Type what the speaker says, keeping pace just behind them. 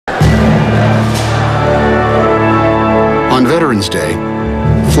Veterans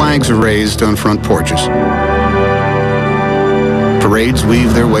Day, flags are raised on front porches. Parades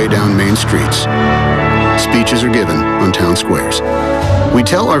weave their way down main streets. Speeches are given on town squares. We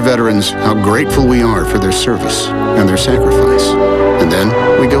tell our veterans how grateful we are for their service and their sacrifice, and then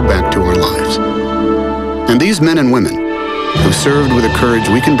we go back to our lives. And these men and women who served with a courage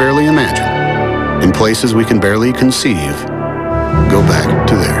we can barely imagine, in places we can barely conceive, go back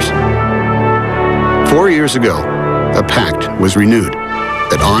to theirs. 4 years ago, a pact was renewed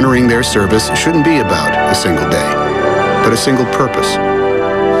that honoring their service shouldn't be about a single day, but a single purpose.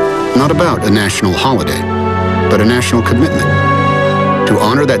 Not about a national holiday, but a national commitment to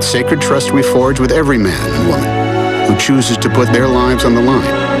honor that sacred trust we forge with every man and woman who chooses to put their lives on the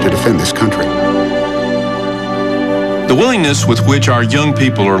line to defend this country. The willingness with which our young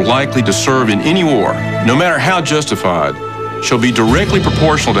people are likely to serve in any war, no matter how justified, shall be directly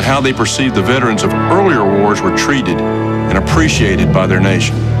proportional to how they perceive the veterans of earlier wars were treated and appreciated by their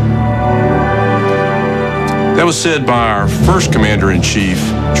nation. That was said by our first Commander-in-Chief,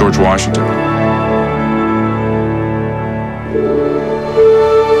 George Washington.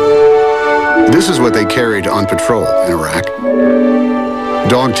 This is what they carried on patrol in Iraq.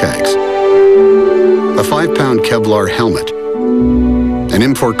 Dog tags, a 5-pound Kevlar helmet, an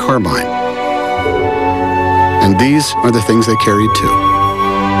M4 carbine. And these are the things they carried too.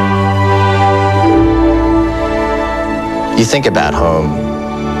 You think about home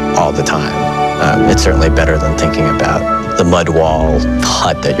all the time. It's certainly better than thinking about the mud wall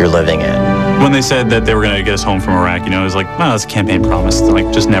hut that you're living in. When they said that they were going to get us home from Iraq, it was like, well, that's a campaign promise. It's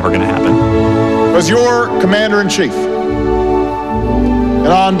like just never going to happen. As your Commander-in-Chief, and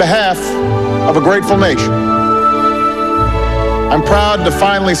on behalf of a grateful nation, I'm proud to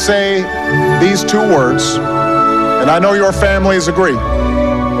finally say these 2 words, and I know your families agree.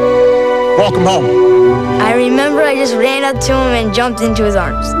 Welcome home. I remember I just ran up to him and jumped into his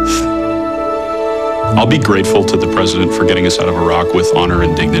arms. I'll be grateful to the President for getting us out of Iraq with honor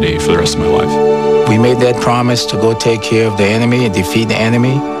and dignity for the rest of my life. We made that promise to go take care of the enemy and defeat the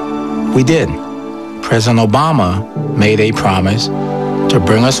enemy. We did. President Obama made a promise to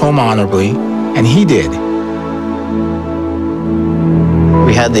bring us home honorably, and he did.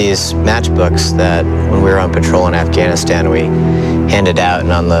 We had these matchbooks that when we were on patrol in Afghanistan, we handed out,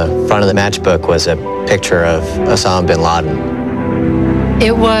 and on the front of the matchbook was a picture of Osama bin Laden.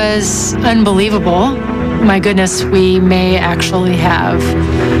 It was unbelievable. My goodness, we may actually have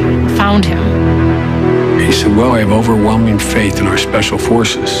found him. He said, well, I have overwhelming faith in our special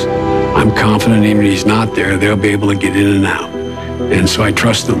forces. I'm confident even if he's not there, they'll be able to get in and out. And so I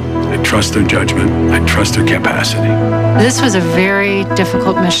trust them. I trust their judgment. I trust their capacity. This was a very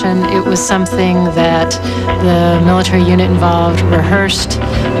difficult mission. It was something that the military unit involved rehearsed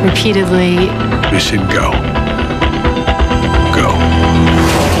repeatedly. They said, go. Go.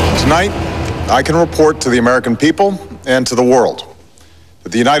 Tonight, I can report to the American people and to the world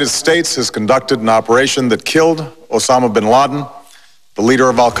that the United States has conducted an operation that killed Osama bin Laden, the leader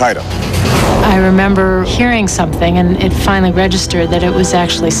of Al-Qaeda. I remember hearing something, and it finally registered that it was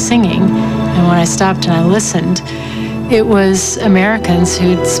actually singing. And when I stopped and I listened, it was Americans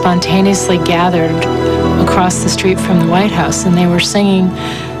who'd spontaneously gathered across the street from the White House, and they were singing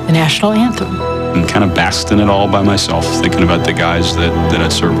the national anthem. And kind of basked in it all by myself, thinking about the guys that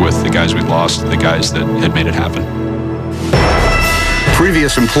I'd served with, the guys we'd lost, the guys that had made it happen.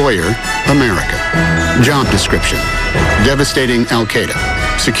 Previous employer, America. Job description, devastating Al-Qaeda,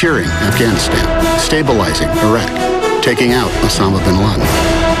 securing Afghanistan, stabilizing Iraq, taking out Osama bin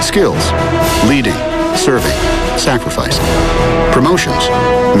Laden. Skills, leading, serving, sacrificing. Promotions,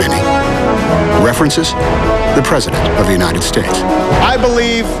 many. References, the President of the United States. I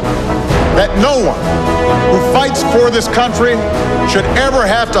believe that no one who fights for this country should ever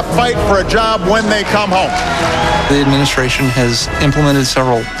have to fight for a job when they come home. The administration has implemented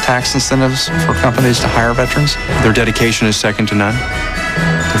several tax incentives for companies to hire veterans. Their dedication is second to none.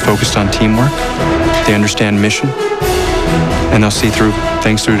 They're focused on teamwork. They understand mission, and they'll see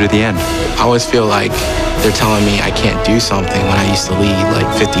things through to the end. I always feel like they're telling me I can't do something when I used to lead like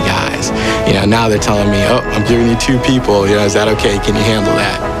 50 guys. Now they're telling me, oh, I'm giving you 2 people. Is that okay? Can you handle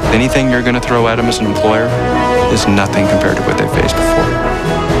that? Anything you're going to throw at them as an employer is nothing compared to what they faced before.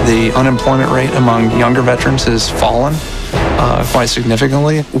 The unemployment rate among younger veterans has fallen quite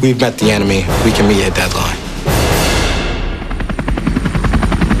significantly. We've met the enemy. We can meet a deadline.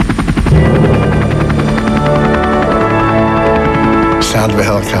 Sound of a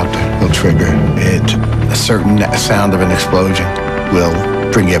helicopter will trigger it. A certain sound of an explosion will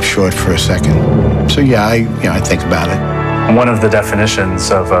bring you up short for a second. So yeah, I think about it. One of the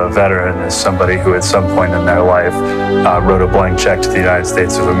definitions of a veteran is somebody who at some point in their life wrote a blank check to the United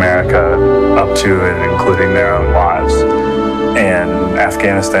States of America up to and including their own lives. In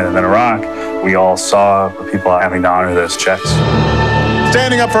Afghanistan and then Iraq, we all saw the people having to honor those checks.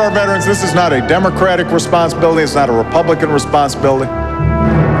 Standing up for our veterans, this is not a Democratic responsibility, it's not a Republican responsibility.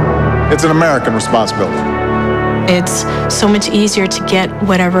 It's an American responsibility. It's so much easier to get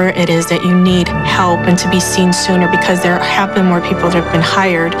whatever it is that you need help and to be seen sooner because there have been more people that have been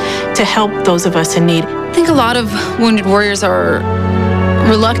hired to help those of us in need. I think a lot of wounded warriors are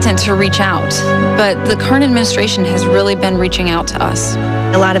reluctant to reach out, but the current administration has really been reaching out to us.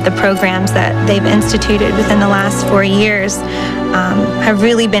 A lot of the programs that they've instituted within the last 4 years have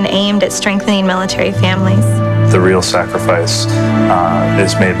really been aimed at strengthening military families. The real sacrifice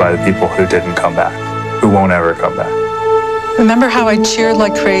is made by the people who didn't come back, who won't ever come back. Remember how I cheered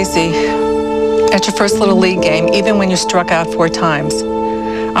like crazy at your first Little League game, even when you struck out 4 times?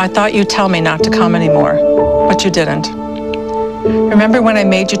 I thought you'd tell me not to come anymore, but you didn't. Remember when I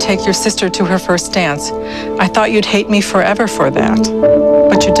made you take your sister to her first dance? I thought you'd hate me forever for that,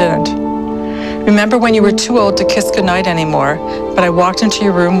 but you didn't. Remember when you were too old to kiss goodnight anymore, but I walked into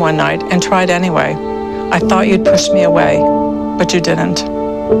your room one night and tried anyway? I thought you'd push me away, but you didn't.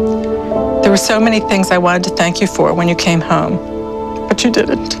 There were so many things I wanted to thank you for when you came home, but you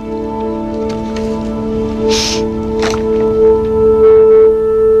didn't.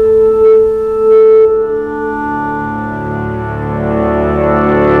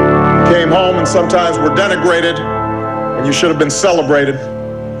 Came home and sometimes were denigrated, and you should have been celebrated.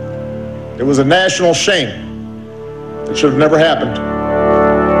 It was a national shame. It should have never happened.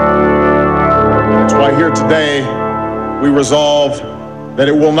 That's why here today we resolve that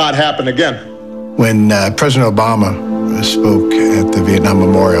it will not happen again. When President Obama spoke at the Vietnam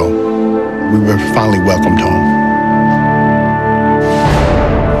Memorial, we were finally welcomed home.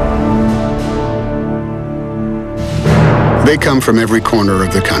 They come from every corner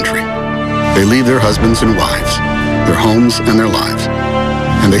of the country. They leave their husbands and wives, their homes and their lives.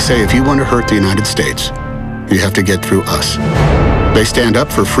 And they say, if you want to hurt the United States, you have to get through us. They stand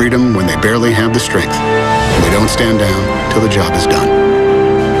up for freedom when they barely have the strength, and they don't stand down till the job is done.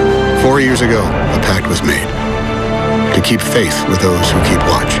 4 years ago, a pact was made to keep faith with those who keep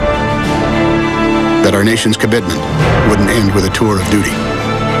watch. That our nation's commitment wouldn't end with a tour of duty.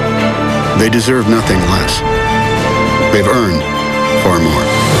 They deserve nothing less. They've earned far more.